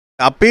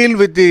appeal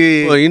with the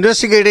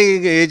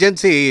investigating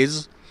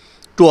agencies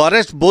to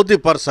arrest both the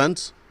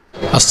persons.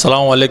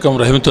 अस्सलाम वालेकुम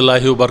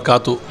रहमतुल्लाहि व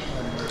बरकातहू।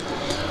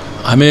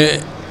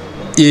 हमें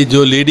ये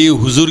जो लेडी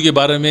हुजूर के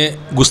बारे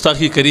में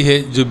गुस्ताखी करी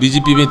है, जो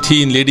बीजेपी में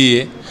थी इन लेडी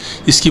है,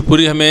 इसकी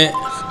पूरी हमें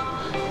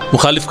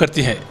मुखालिफ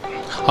करती है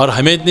और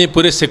हमें इतने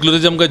पूरे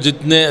सेकुलरिज्म का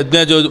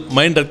जितने जो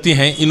माइंड रखती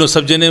हैं, इन्हों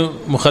सब जने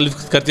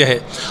मुखालिफत करते हैं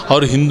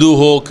और हिंदू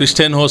हो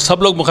क्रिश्चियन हो सब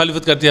लोग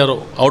मुखालिफत करते हैं। और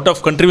आउट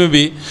ऑफ कंट्री में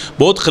भी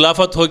बहुत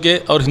खिलाफत हो के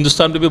और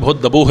हिंदुस्तान में भी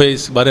बहुत दबाव है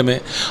इस बारे में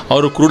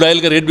और क्रूड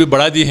ऑयल का रेट भी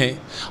बढ़ा दिए हैं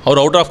और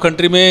आउट ऑफ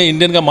कंट्री में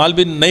इंडियन का माल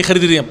भी नहीं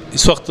खरीद रही है।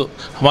 इस वक्त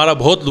हमारा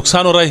बहुत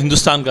नुकसान हो रहा है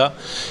हिंदुस्तान का।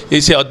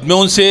 ऐसे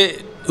आदमियों से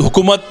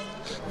हुकूमत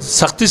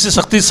सख्ती से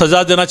सख्ती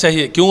सज़ा देना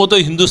चाहिए, क्यों वो तो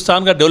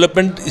हिंदुस्तान का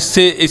डेवलपमेंट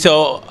इससे ऐसे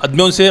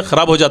आदमियों से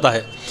ख़राब हो जाता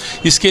है।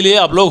 इसके लिए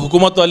आप लोग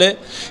हुकूमत वाले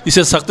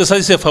इसे सख्त से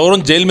इसे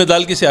फ़ौरन जेल में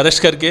डाल के इसे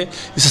अरेस्ट करके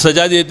इसे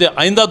सज़ा देते।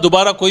 आइंदा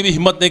दोबारा कोई भी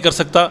हिम्मत नहीं कर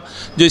सकता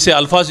जो इसे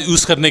अल्फाज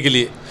यूज़ करने के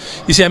लिए।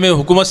 इसे हमें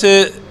हुकूमत से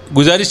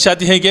गुजारिश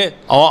चाहती हैं कि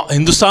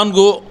हिंदुस्तान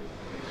को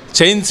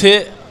चैन से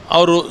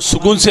और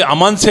सुकून से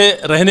अमान से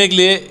रहने के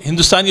लिए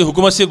हिंदुस्तान की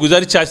हुकूमत से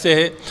गुजारिश चाहते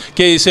हैं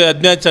कि इसे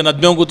चंद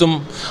आदमियों को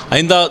तुम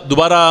आइंदा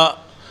दोबारा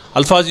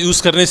अल्फाज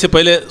यूज़ करने से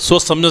पहले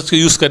सोच समझ के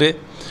यूज़ करें,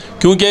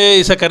 क्योंकि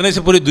ऐसा करने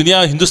से पूरी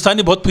दुनिया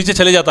हिंदुस्तानी बहुत पीछे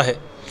चले जाता है।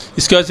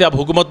 इसकी वजह से आप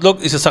हुकूमत लोग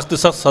इसे सख्त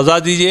सज़ा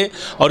दीजिए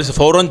और इसे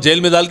फ़ौरन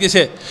जेल में डाल के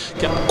इसे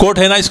कोर्ट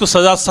है ना इसको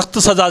सज़ा सख्त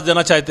सज़ा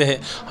देना चाहते हैं।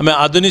 हमें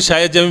आदोनी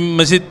शायद जमी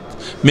मस्जिद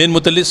मेन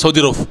मुतल्लिक़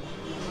सऊदी रोफ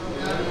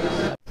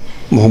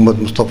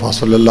मोहम्मद मुस्तफ़ा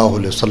सल्लल्लाहु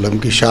अलैहि वसल्लम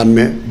की शान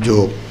में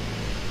जो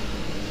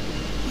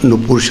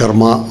नुपुर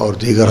शर्मा और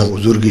दीगर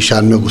हुजूर की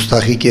शान में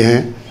गुस्ताखी के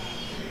हैं,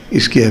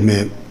 इसकी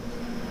हमें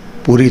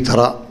पूरी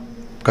तरह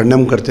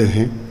कंडेम करते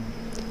हैं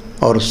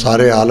और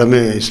सारे आलम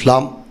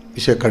इस्लाम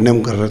इसे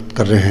कंडेम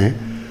कर रहे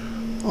हैं।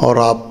 और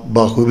आप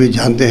बखूबी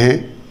जानते हैं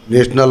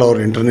नेशनल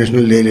और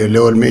इंटरनेशनल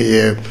लेवल में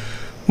ये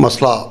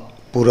मसला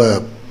पूरा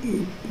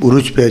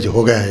उरूज पे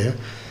हो गया है।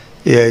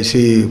 ये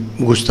ऐसी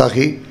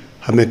गुस्ताखी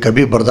हमें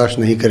कभी बर्दाश्त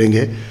नहीं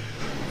करेंगे।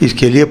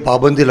 इसके लिए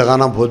पाबंदी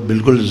लगाना बहुत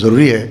बिल्कुल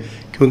ज़रूरी है,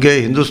 क्योंकि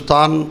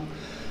हिंदुस्तान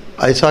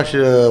ऐसा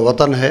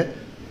वतन है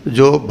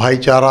जो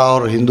भाईचारा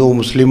और हिंदू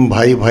मुस्लिम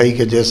भाई भाई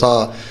के जैसा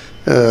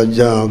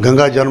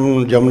गंगा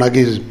जमुना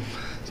की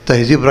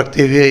तहज़ीब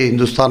रखते हुए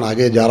हिंदुस्तान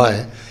आगे जा रहा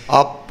है।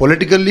 आप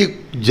पॉलिटिकली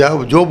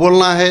जो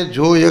बोलना है,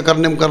 जो ये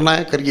करना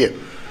है करिए,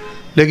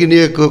 लेकिन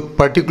ये एक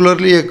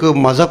पर्टिकुलरली एक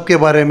मज़हब के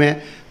बारे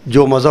में,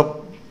 जो मज़हब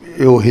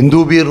वो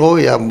हिंदू भी रहो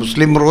या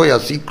मुस्लिम रहो या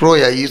सिख रहो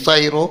या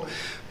ईसाई रहो,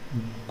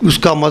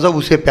 उसका मज़हब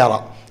उसे प्यारा,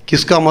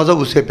 किसका मज़हब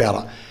उसे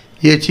प्यारा,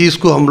 ये चीज़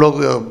को हम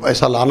लोग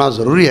ऐसा लाना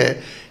ज़रूरी है,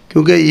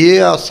 क्योंकि ये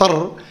असर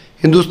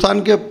हिंदुस्तान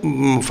के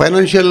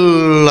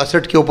फाइनेंशियल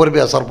एसेट के ऊपर भी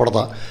असर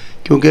पड़ता,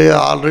 क्योंकि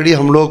ऑलरेडी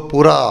हम लोग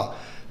पूरा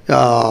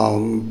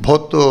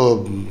बहुत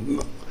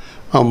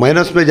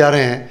माइनस में जा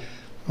रहे हैं।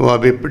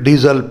 अभी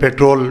डीज़ल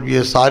पेट्रोल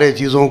ये सारे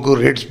चीज़ों को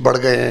रेट्स बढ़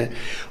गए हैं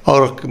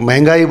और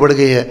महंगाई बढ़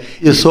गई है।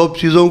 ये सब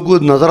चीज़ों को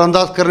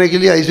नज़रअंदाज करने के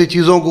लिए ऐसी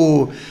चीज़ों को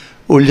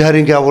उलझा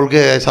रही क्या बोल के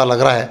ऐसा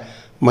लग रहा है।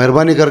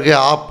 मेहरबानी करके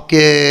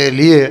आपके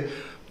लिए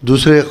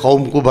दूसरे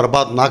कौम को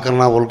बर्बाद ना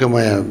करना बोल के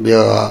मैं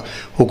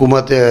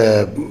हुकूमत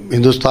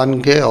हिंदुस्तान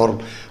के और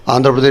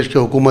आंध्र प्रदेश के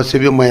हुकूमत से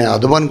भी मैं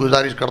अदबन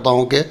गुजारिश करता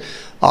हूँ कि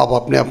आप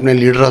अपने अपने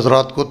लीडर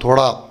हजरात को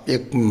थोड़ा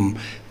एक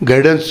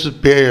गाइडेंस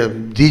पे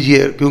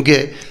दीजिए, क्योंकि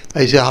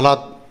ऐसे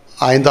हालात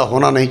आइंदा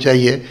होना नहीं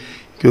चाहिए,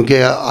 क्योंकि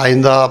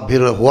आइंदा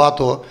फिर हुआ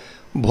तो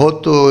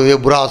बहुत ये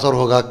बुरा असर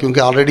होगा, क्योंकि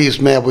ऑलरेडी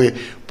इसमें अब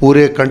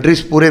पूरे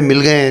कंट्रीज़ पूरे मिल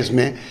गए हैं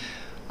इसमें।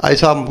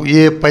 ऐसा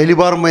ये पहली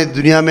बार मैं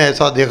दुनिया में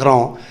ऐसा देख रहा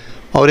हूँ।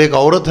 और एक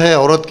औरत है,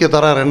 औरत की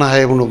तरह रहना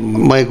है।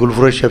 मैं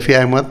गुलफरोज शफ़ी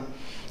अहमद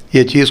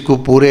ये चीज़ को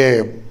पूरे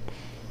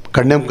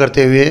कंडेम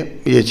करते हुए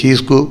ये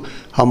चीज़ को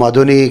हम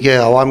अदोनी के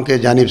अवाम के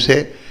जानिब से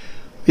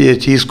ये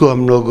चीज़ को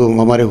हम लोग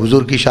हमारे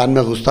हुजूर की शान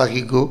में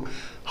गुस्ताखी को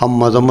हम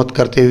मजम्मत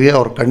करते हुए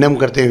और कंडेम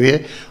करते हुए,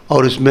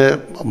 और इसमें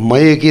मैं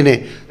एक ही नहीं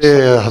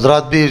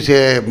हजरात भी इसे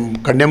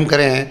कंडेम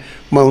करे हैं,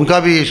 मैं उनका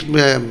भी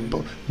इसमें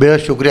बेहद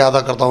शुक्रिया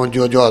अदा करता हूँ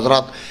जो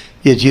हजरात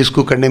ये चीज़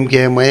को कंडेम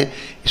किए हैं। मैं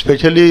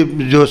स्पेशली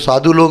जो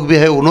साधु लोग भी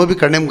हैं उन्होंने भी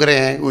कंडेम करे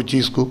हैं वो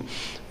चीज़ को,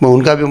 मैं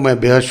उनका भी मैं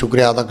बेहद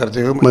शुक्रिया अदा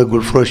करते हुए मैं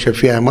गुलफरोज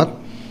Shafi Ahmad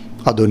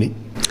अदोनी।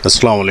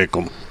 Assalamu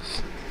alaikum.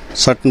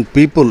 Certain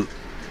people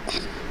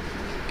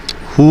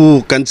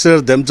who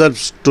consider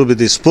themselves to be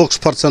the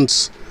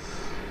spokespersons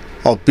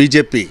of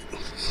BJP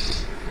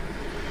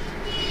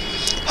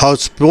have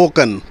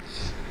spoken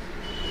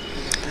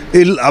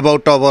ill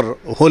about our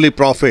holy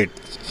prophet,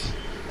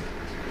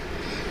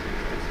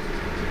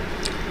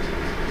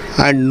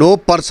 and no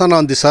person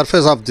on the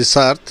surface of this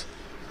earth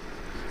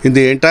in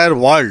the entire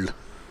world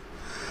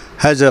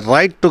has a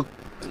right to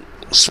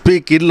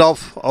speak ill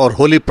of our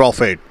holy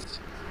prophet,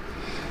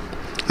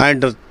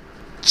 and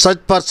such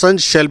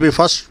persons shall be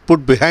first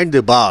put behind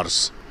the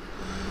bars.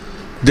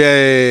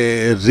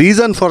 The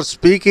reason for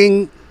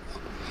speaking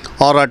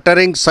or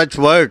uttering such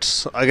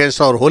words against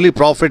our holy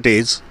prophet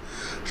is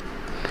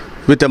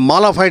with a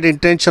malified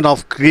intention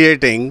of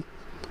creating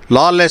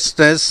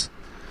lawlessness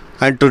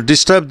and to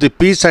disturb the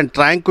peace and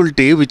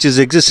tranquility which is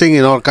existing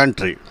in our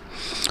country.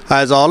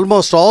 as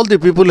almost all the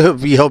people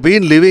we have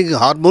been living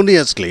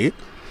harmoniously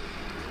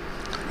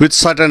with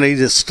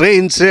certain stray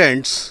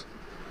incidents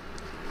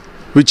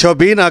which have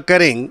been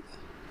occurring,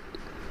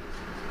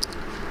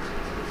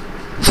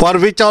 for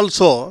which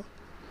also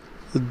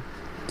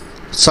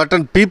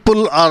certain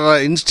people are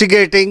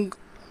instigating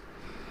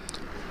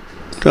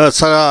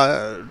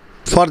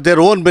for their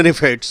own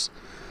benefits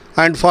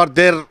and for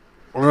their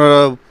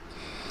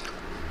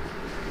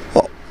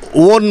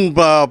own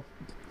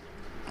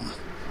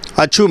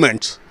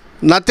achievements,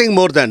 nothing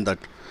more than that.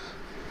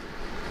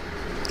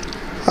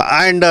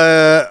 And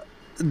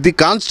the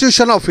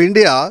Constitution of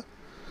India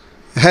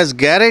has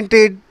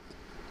guaranteed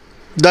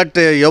that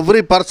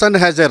every person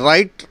has a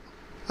right,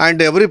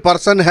 and every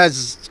person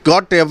has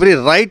got every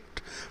right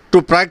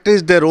to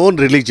practice their own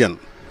religion.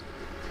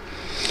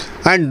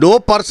 And no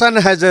person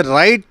has a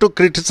right to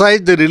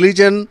criticize the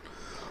religion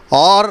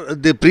or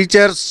the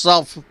preachers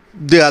of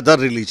the other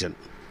religion.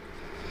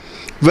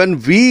 When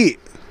we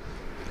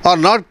are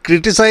not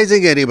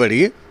criticizing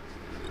anybody,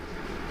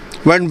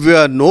 when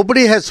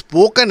nobody has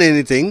spoken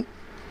anything,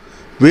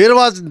 where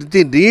was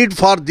the need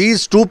for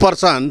these two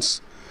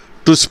persons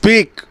to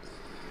speak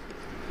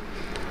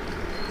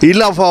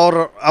ill of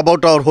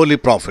about our holy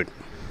prophet?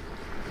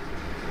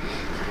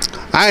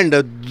 And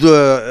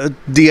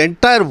the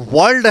entire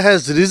world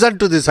has risen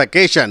to this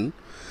occasion.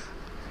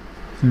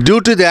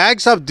 Due to the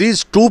acts of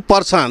these two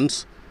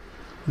persons,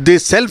 the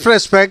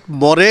self-respect,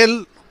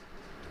 morale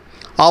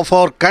of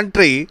our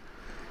country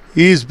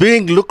is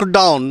being looked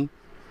down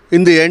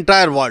in the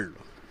entire world.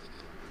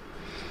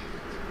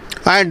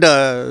 And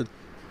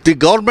the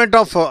government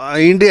of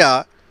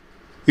India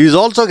is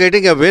also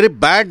getting a very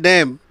bad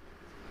name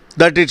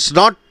that it's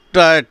not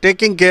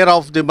taking care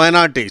of the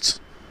minorities.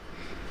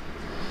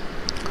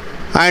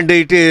 And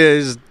it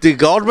is the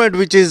government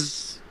which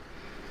is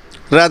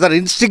rather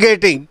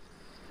instigating,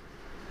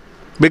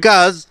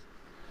 because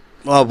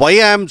why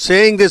I am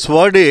saying this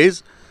word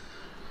is,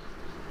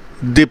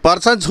 the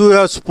persons who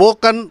have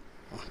spoken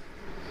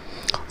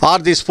are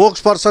the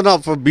spokesperson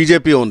of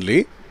BJP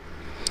only,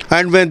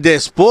 and when they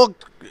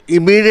spoke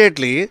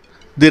immediately,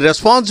 the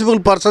responsible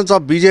persons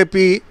of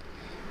BJP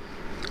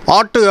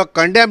ought to have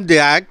condemned the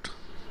act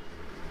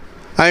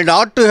and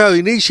ought to have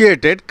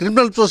initiated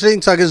criminal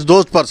proceedings against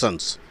those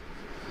persons.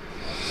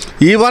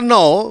 Even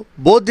now,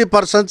 both the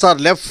persons are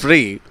left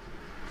free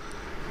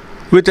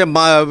with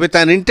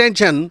an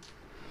intention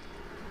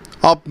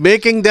of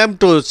making them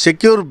to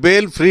secure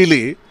bail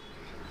freely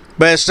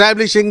by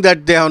establishing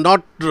that they are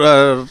not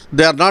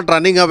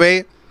running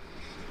away.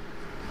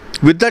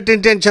 With that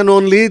intention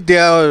only,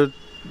 the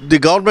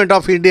government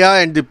of India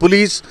and the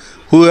police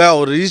who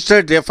have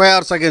registered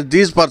FIRs against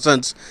these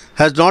persons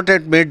has not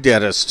yet made the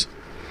arrest.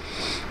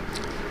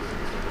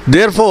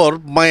 Therefore,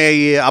 my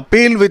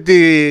appeal with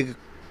the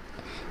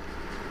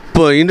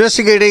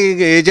investigating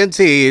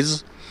agency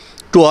is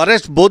to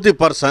arrest both the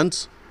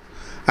persons,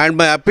 and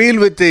my appeal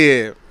with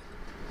the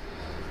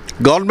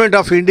government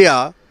of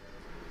India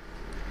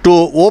to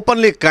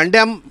openly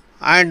condemn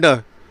and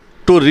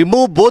to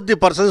remove both the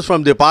persons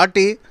from the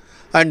party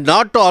and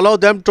not to allow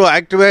them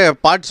to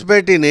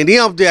participate in any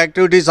of the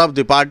activities of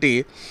the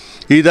party,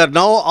 either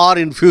now or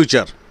in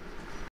future.